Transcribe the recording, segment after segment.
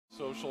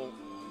social,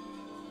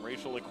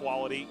 racial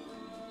equality,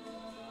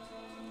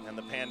 and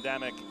the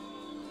pandemic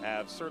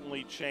have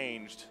certainly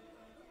changed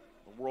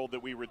the world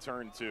that we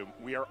return to.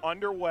 We are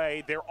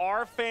underway. There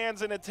are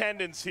fans in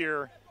attendance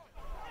here.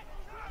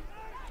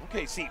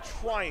 OKC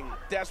trying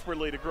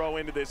desperately to grow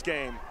into this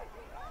game.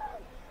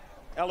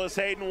 Ellis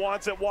Hayden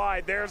wants it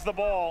wide. There's the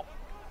ball.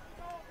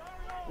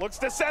 Looks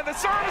to send the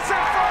service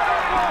in front.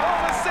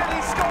 Oklahoma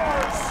City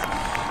scores.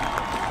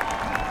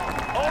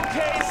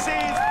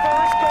 OKC's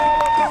first goal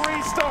of the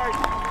restart.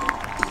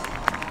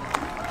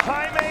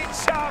 Jaime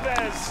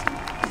Chavez.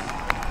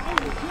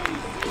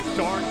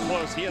 Darn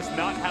close. He has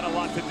not had a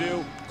lot to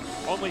do.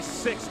 Only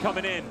 6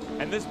 coming in.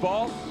 And this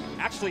ball,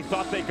 actually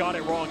thought they got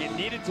it wrong. It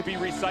needed to be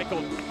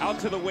recycled out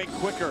to the wing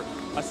quicker.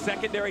 A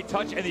secondary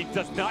touch, and he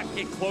does not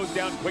get closed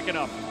down quick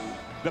enough.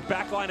 The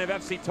back line of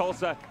FC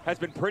Tulsa has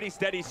been pretty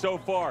steady so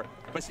far.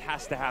 This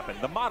has to happen.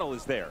 The model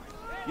is there.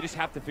 You just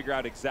have to figure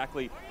out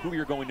exactly who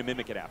you're going to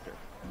mimic it after.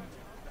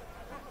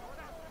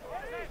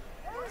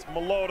 It's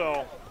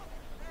Meloto.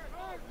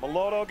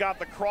 Meloto got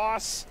the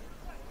cross.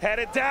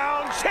 Headed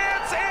down,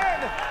 chance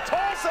in!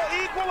 Tulsa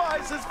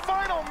equalizes,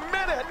 final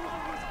minute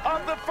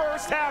of the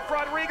first half.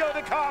 Rodrigo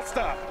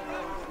DaCosta.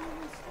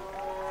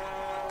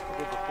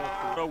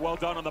 Well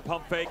done on the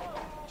pump fake.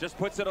 Just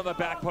puts it on the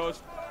back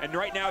post, and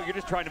right now you're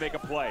just trying to make a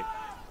play.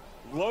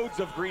 Loads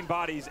of green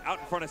bodies out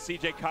in front of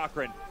CJ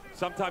Cochran.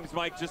 Sometimes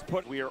Mike just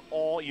put... We are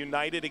all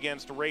united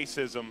against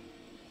racism.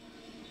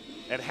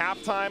 At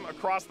halftime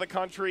across the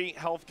country,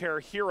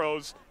 healthcare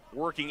heroes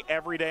working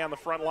every day on the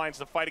front lines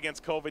to fight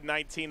against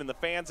COVID-19, and the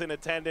fans in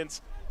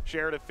attendance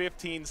shared a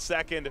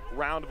 15-second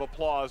round of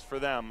applause for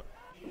them.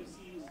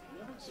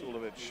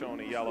 Sulovic shown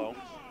a yellow.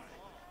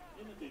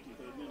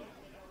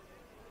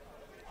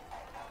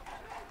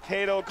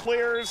 Cato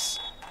clears,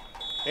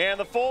 and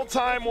the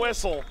full-time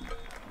whistle.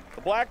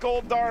 The Black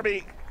Gold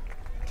Derby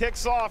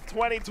kicks off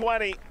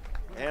 2020,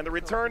 and the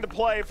return to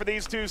play for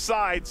these two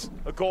sides,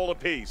 a goal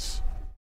apiece.